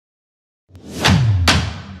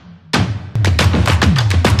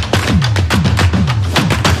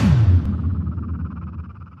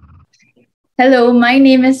Hello, my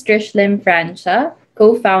name is Trishlim Francia,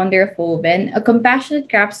 co-founder of Woven, a compassionate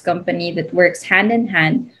crafts company that works hand in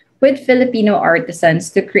hand with Filipino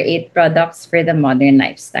artisans to create products for the modern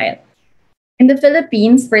lifestyle. In the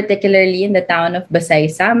Philippines, particularly in the town of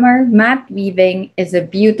Basay Samar, mat weaving is a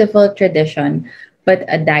beautiful tradition but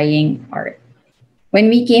a dying art. When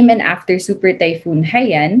we came in after Super Typhoon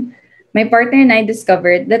Haiyan, my partner and I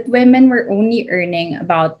discovered that women were only earning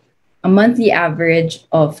about a monthly average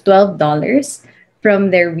of $12 from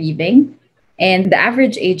their weaving, and the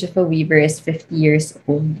average age of a weaver is 50 years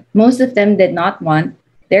old. Most of them did not want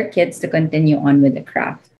their kids to continue on with the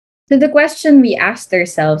craft. So the question we asked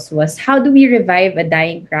ourselves was, how do we revive a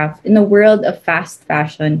dying craft in a world of fast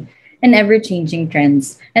fashion and ever changing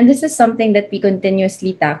trends? And this is something that we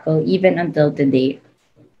continuously tackle even until today.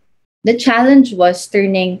 The challenge was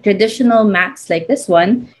turning traditional mats like this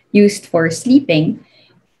one, used for sleeping,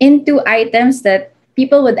 into items that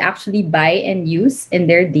people would actually buy and use in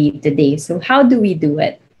their day to day. So, how do we do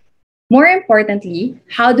it? More importantly,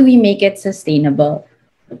 how do we make it sustainable?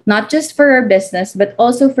 Not just for our business, but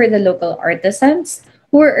also for the local artisans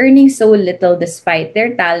who are earning so little despite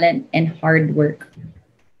their talent and hard work.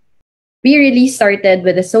 We really started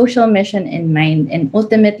with a social mission in mind, and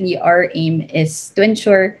ultimately, our aim is to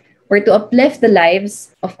ensure or to uplift the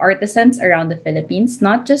lives of artisans around the Philippines,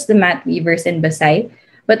 not just the mat weavers in Basay,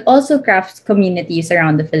 but also crafts communities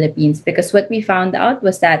around the Philippines. Because what we found out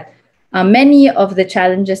was that many of the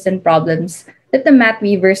challenges and problems that the mat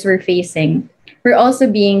weavers were facing were also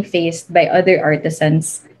being faced by other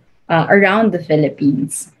artisans around the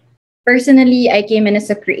Philippines. Personally, I came in as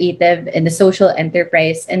a creative in the social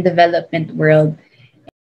enterprise and development world.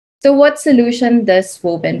 So, what solution does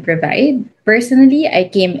Woven provide? Personally, I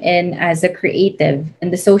came in as a creative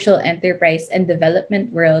in the social enterprise and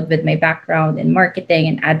development world with my background in marketing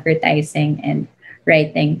and advertising and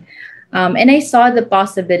writing. And I saw the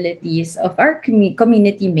possibilities of our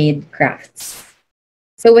community made crafts.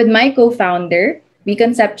 So, with my co founder, we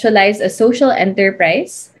conceptualized a social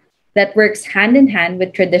enterprise that works hand in hand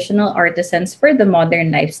with traditional artisans for the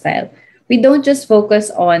modern lifestyle. We don't just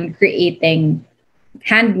focus on creating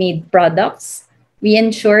handmade products. We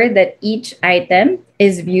ensure that each item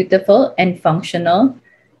is beautiful and functional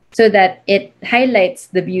so that it highlights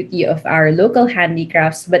the beauty of our local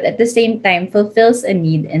handicrafts, but at the same time fulfills a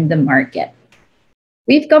need in the market.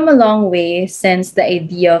 We've come a long way since the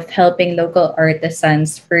idea of helping local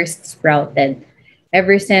artisans first sprouted.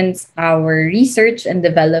 Ever since our research and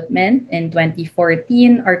development in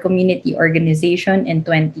 2014, our community organization in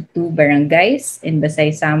 22 barangays in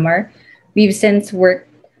Basay Samar, we've since worked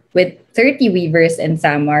with 30 weavers in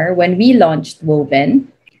Samar when we launched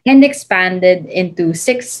Woven and expanded into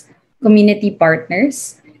six community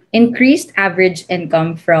partners, increased average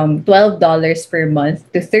income from $12 per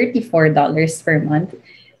month to $34 per month,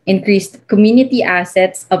 increased community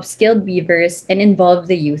assets, upskilled weavers, and involved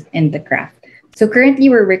the youth in the craft. So currently,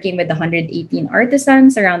 we're working with 118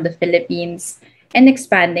 artisans around the Philippines and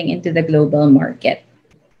expanding into the global market.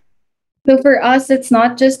 So for us, it's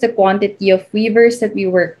not just the quantity of weavers that we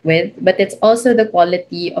work with, but it's also the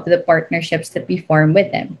quality of the partnerships that we form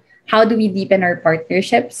with them. How do we deepen our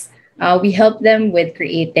partnerships? We help them with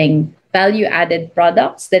creating value added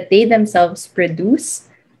products that they themselves produce,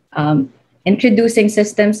 introducing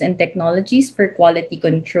systems and technologies for quality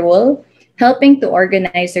control, helping to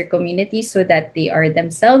organize their communities so that they are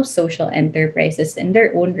themselves social enterprises in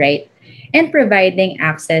their own right, and providing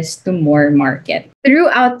access to more market.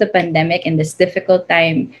 Throughout the pandemic in this difficult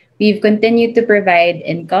time, we've continued to provide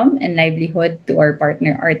income and livelihood to our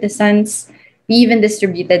partner artisans. We even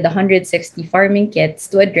distributed 160 farming kits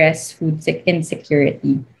to address food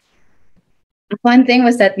insecurity. One thing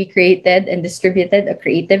was that we created and distributed a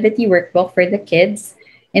creativity workbook for the kids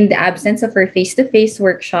in the absence of our face-to-face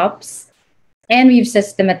workshops, and we've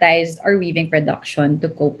systematized our weaving production to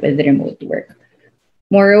cope with remote work.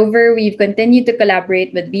 Moreover, we've continued to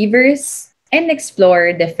collaborate with weavers and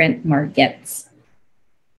explore different markets.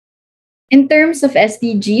 In terms of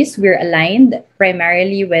SDGs, we're aligned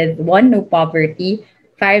primarily with one, no poverty,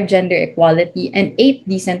 five, gender equality, and eight,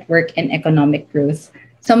 decent work and economic growth.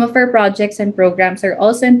 Some of our projects and programs are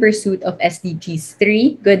also in pursuit of SDGs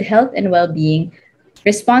 3, good health and well being,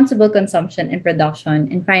 responsible consumption and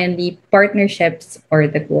production, and finally, partnerships or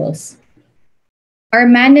the goals. Our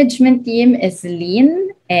management team is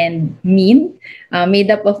lean and mean, made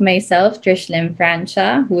up of myself, Trish Lim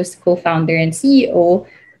Francia, who is co-founder and CEO,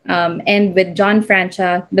 and with John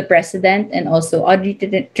Francia, the president, and also Audrey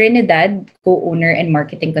Trinidad, co-owner and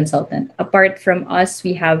marketing consultant. Apart from us,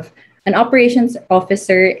 we have an operations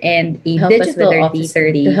officer and a digital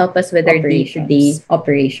officer to help us with our day-to-day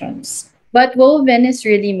operations. But woven is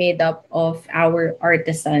really made up of our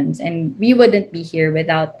artisans, and we wouldn't be here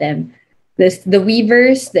without them. The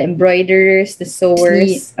weavers, the embroiderers, the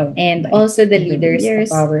Mostly, sewers, oh, and like also the over the leaders of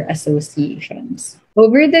years. our associations.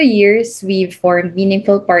 Over the years, we've formed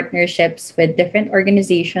meaningful partnerships with different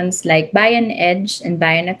organizations like Bayan Edge and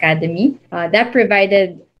Bayan Academy that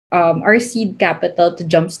provided our seed capital to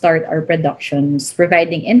jumpstart our productions,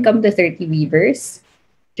 providing income to 30 weavers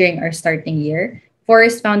during our starting year.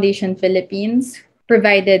 Forest Foundation Philippines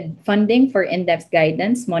provided funding for in-depth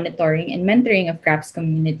guidance, monitoring, and mentoring of crafts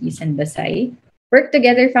communities in Basay. Work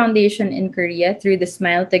Together Foundation in Korea through the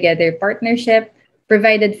Smile Together partnership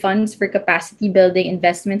provided funds for capacity building,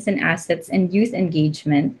 investments in assets, and youth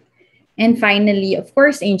engagement. And finally, of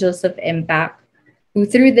course, Angels of Impact, who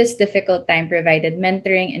through this difficult time provided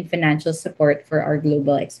mentoring and financial support for our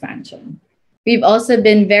global expansion. We've also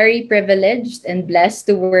been very privileged and blessed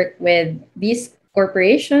to work with these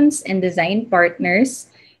corporations and design partners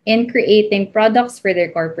in creating products for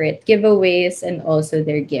their corporate giveaways and also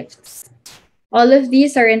their gifts. All of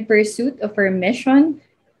these are in pursuit of our mission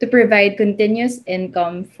to provide continuous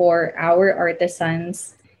income for our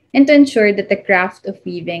artisans and to ensure that the craft of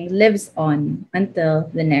weaving lives on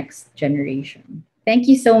until the next generation. Thank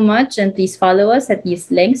you so much, and please follow us at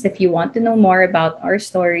these links if you want to know more about our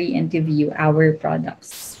story and to view our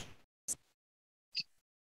products.